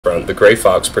front, the Grey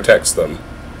Fox protects them.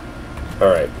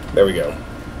 Alright, there we go.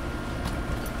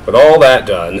 With all that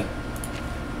done,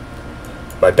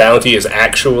 my bounty is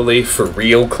actually for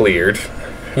real cleared,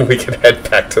 and we can head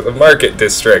back to the Market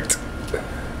District.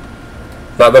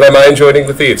 Not that I mind joining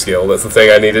the Thieves Guild, that's the thing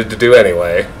I needed to do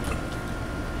anyway.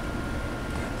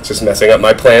 Just messing up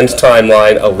my planned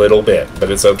timeline a little bit, but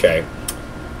it's okay.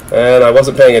 And I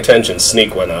wasn't paying attention,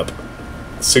 sneak went up.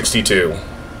 62.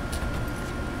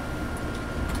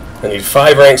 I need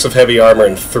 5 ranks of heavy armor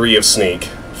and 3 of sneak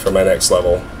for my next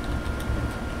level.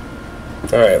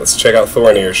 Alright, let's check out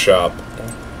Thornier's shop.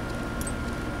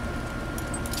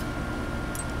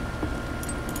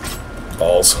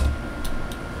 Balls.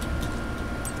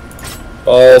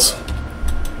 Balls.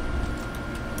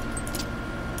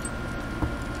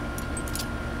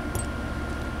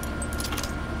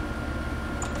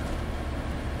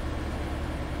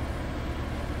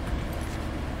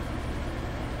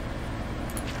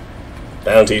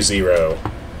 Bounty 0.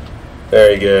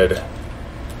 Very good.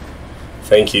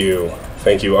 Thank you.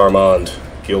 Thank you, Armand,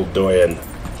 Guild Doyen.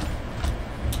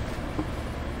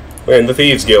 We're in the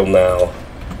Thieves Guild now.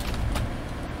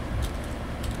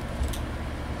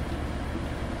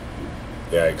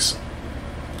 Yikes.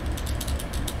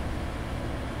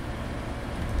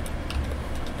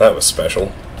 That was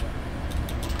special.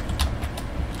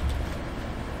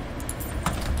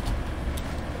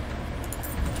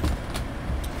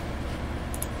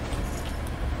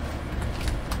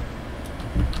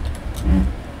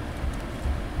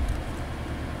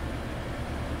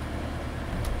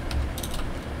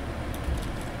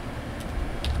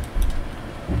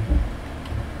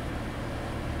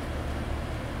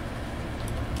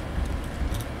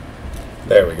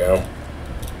 There we go.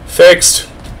 Fixed!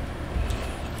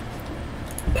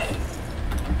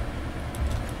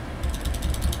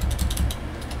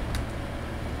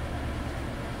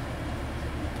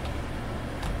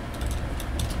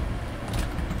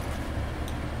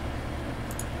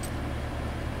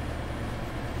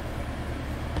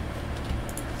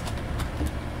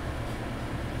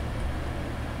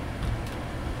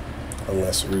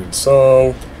 Unless rude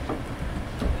song.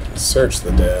 Search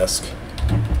the desk.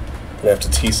 I have to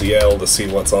TCL to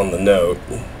see what's on the note.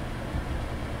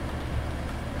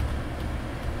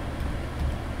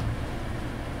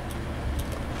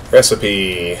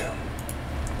 Recipe.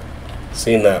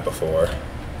 Seen that before.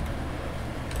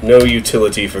 No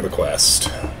utility for the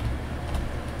quest.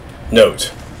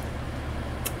 Note.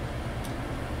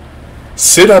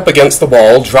 Sit up against the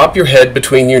wall, drop your head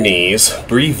between your knees,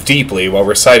 breathe deeply while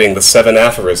reciting the 7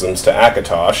 aphorisms to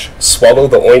Akatosh, swallow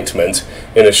the ointment.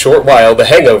 In a short while, the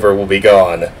hangover will be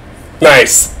gone.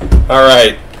 Nice!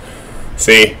 Alright.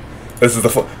 See? This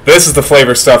is the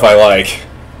flavor stuff I like.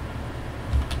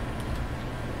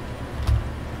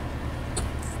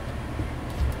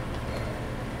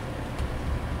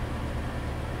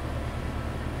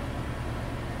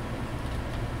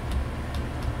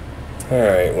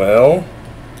 Alright, well...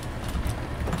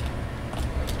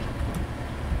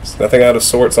 there's nothing out of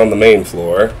sorts on the main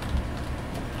floor.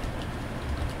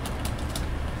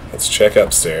 Let's check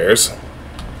upstairs.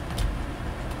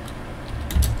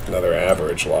 Another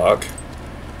average lock.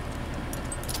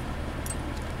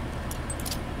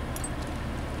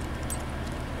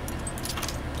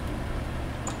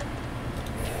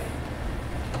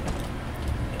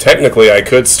 Technically, I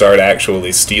could start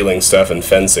actually stealing stuff and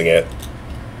fencing it.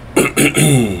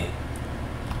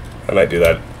 I might do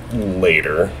that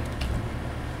later.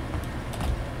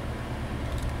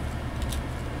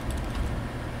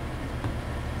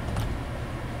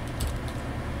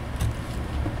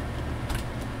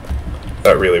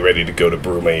 Not really ready to go to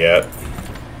Bruma yet.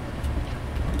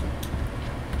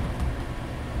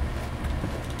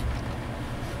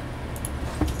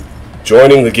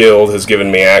 Joining the guild has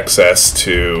given me access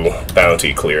to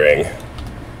bounty clearing.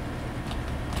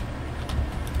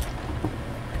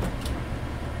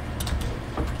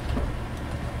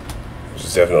 Which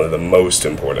is definitely the most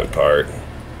important part.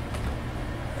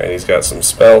 And he's got some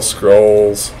spell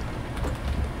scrolls.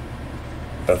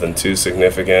 Nothing too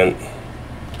significant.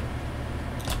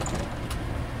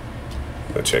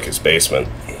 Go check his basement.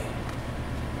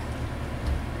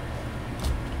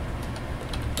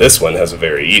 This one has a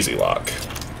very easy lock.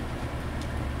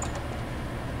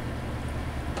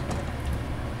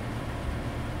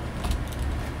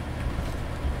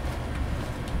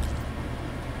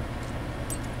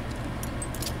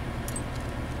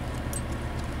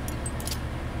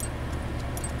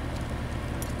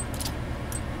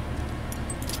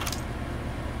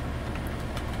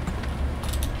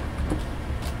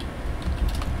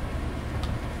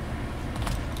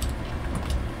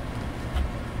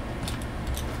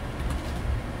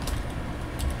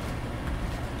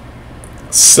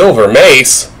 Silver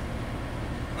mace?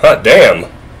 Hot damn.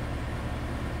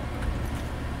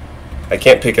 I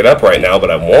can't pick it up right now, but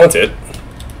I want it.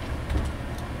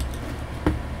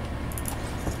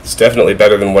 It's definitely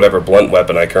better than whatever blunt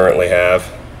weapon I currently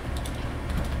have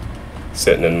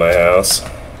sitting in my house.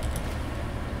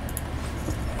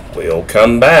 We'll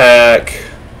come back.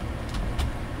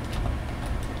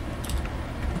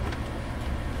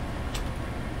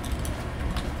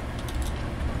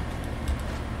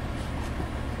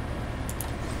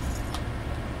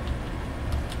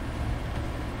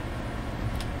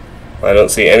 I don't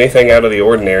see anything out of the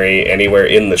ordinary anywhere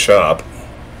in the shop.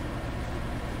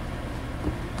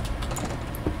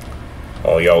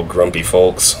 All y'all grumpy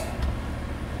folks.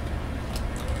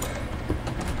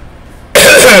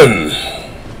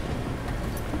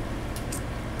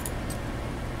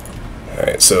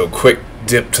 Alright, so quick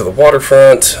dip to the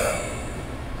waterfront.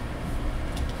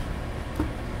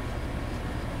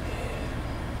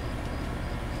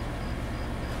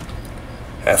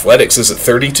 Athletics is at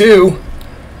 32.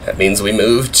 That means we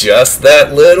move just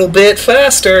that little bit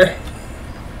faster.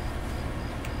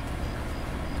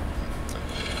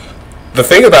 The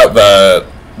thing about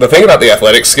the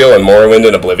athletic skill in Morrowind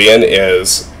and Oblivion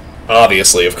is,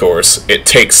 obviously, of course, it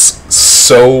takes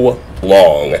so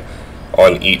long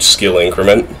on each skill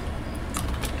increment,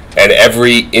 and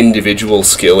every individual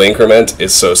skill increment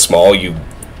is so small you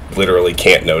literally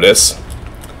can't notice.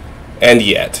 And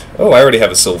yet, oh, I already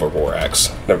have a silver war axe.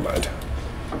 Never mind.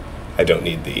 I don't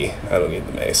need the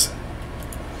mace.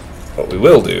 What we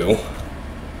will do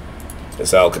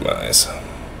is alchemize.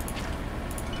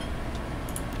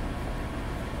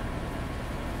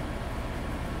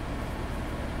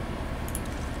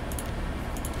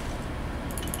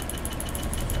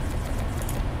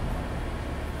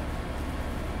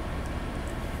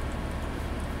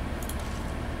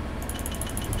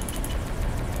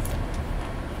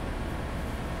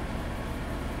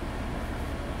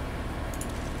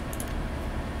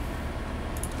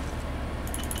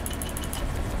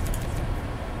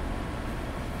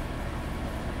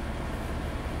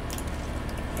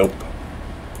 Nope.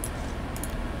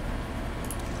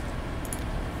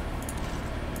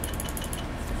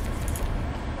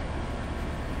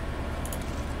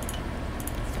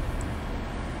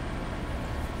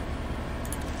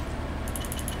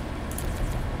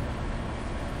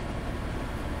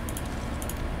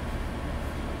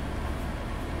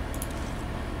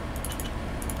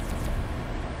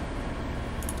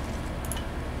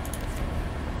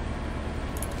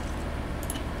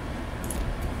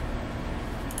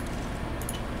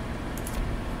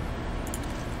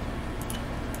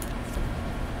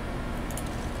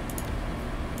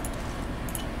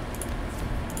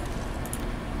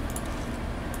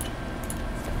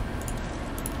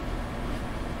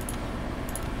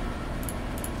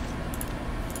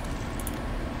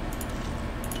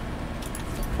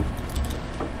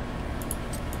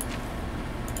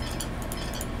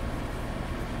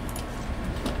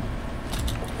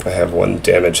 I have 1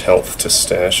 damage health to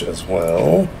stash as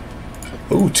well.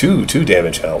 Ooh, two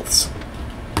damage healths.